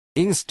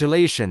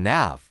Installation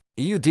of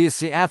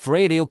DCF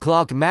radio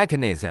clock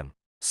mechanism.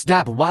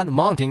 Step 1.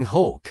 Mounting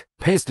hook.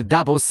 Paste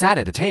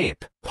double-sided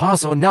tape.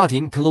 Parcel not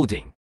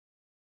including.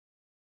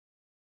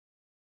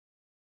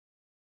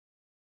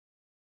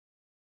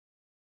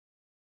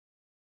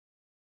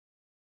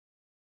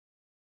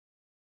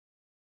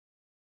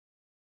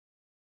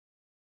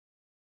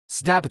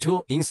 Step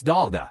 2.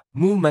 Install the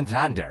movement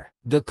under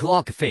the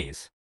clock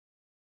face.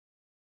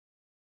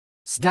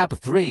 Step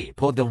 3.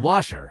 Put the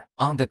washer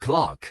on the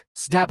clock.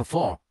 Step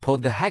 4.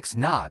 Put the hex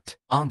nut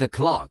on the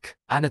clock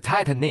and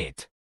tighten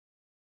it.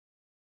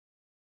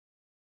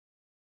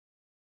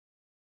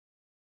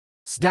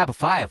 Step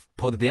 5.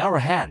 Put the hour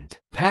hand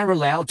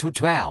parallel to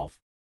 12.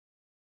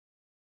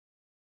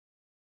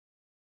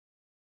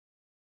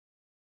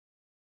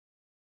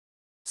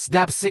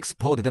 Step 6.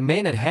 Put the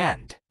minute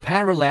hand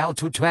parallel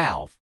to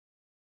 12.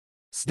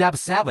 Step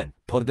 7.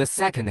 Put the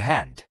second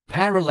hand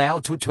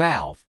parallel to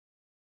 12.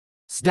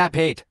 Step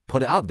 8.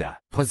 Put out the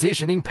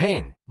positioning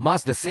pin.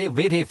 Must save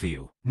it if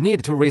you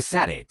need to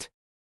reset it.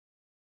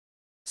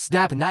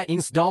 Step 9.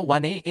 Install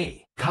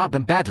 1AA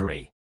carbon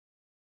battery.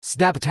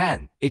 Step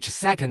 10. Each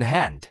second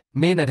hand,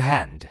 minute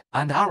hand,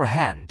 and hour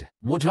hand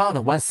would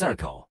run one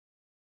circle.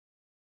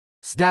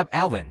 Step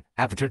 11.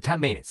 After 10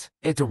 minutes,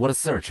 it would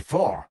search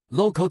for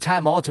local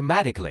time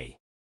automatically.